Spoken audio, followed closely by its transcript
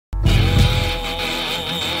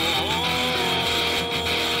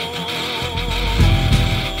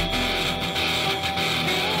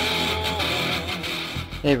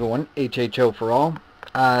Hey everyone, HHO for all.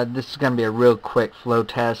 This is going to be a real quick flow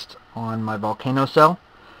test on my Volcano Cell.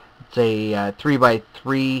 It's a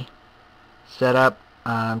 3x3 setup,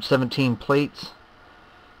 17 plates,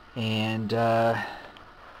 and have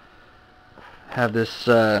this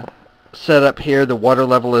set up here. The water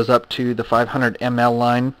level is up to the 500 ml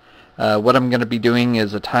line. What I'm going to be doing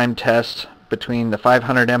is a time test between the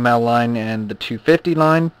 500 ml line and the 250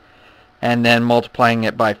 line, and then multiplying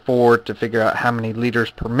it by 4 to figure out how many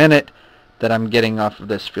liters per minute that I'm getting off of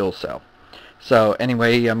this fuel cell. So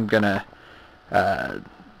anyway, I'm gonna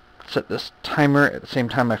set this timer at the same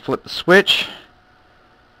time I flip the switch.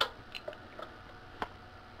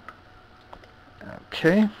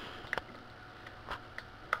 Okay,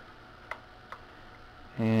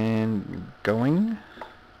 and going.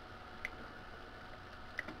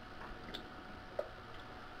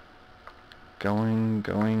 Going,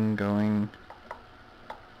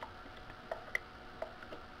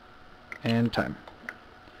 and time.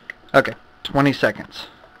 Okay, 20 seconds.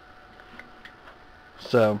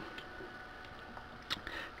 So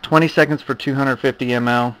 20 seconds for 250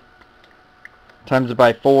 ml, times it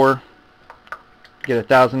by 4, get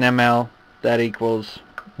 1000 ml, that equals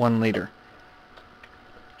 1 liter.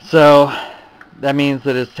 So that means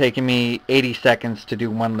that it's taking me 80 seconds to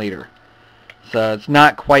do 1 liter. So it's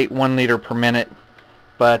not quite 1 liter per minute,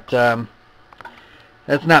 but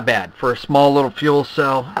that's not bad for a small little fuel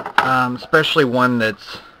cell, especially one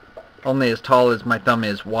that's only as tall as my thumb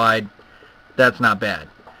is wide. That's not bad.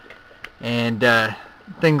 And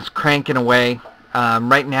things cranking away.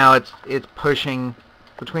 Right now it's pushing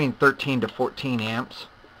between 13 to 14 amps,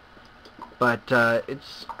 but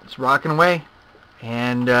it's rocking away,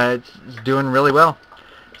 and it's doing really well.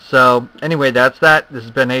 So anyway, that's that. This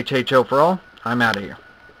has been HHO for all. I'm out of here.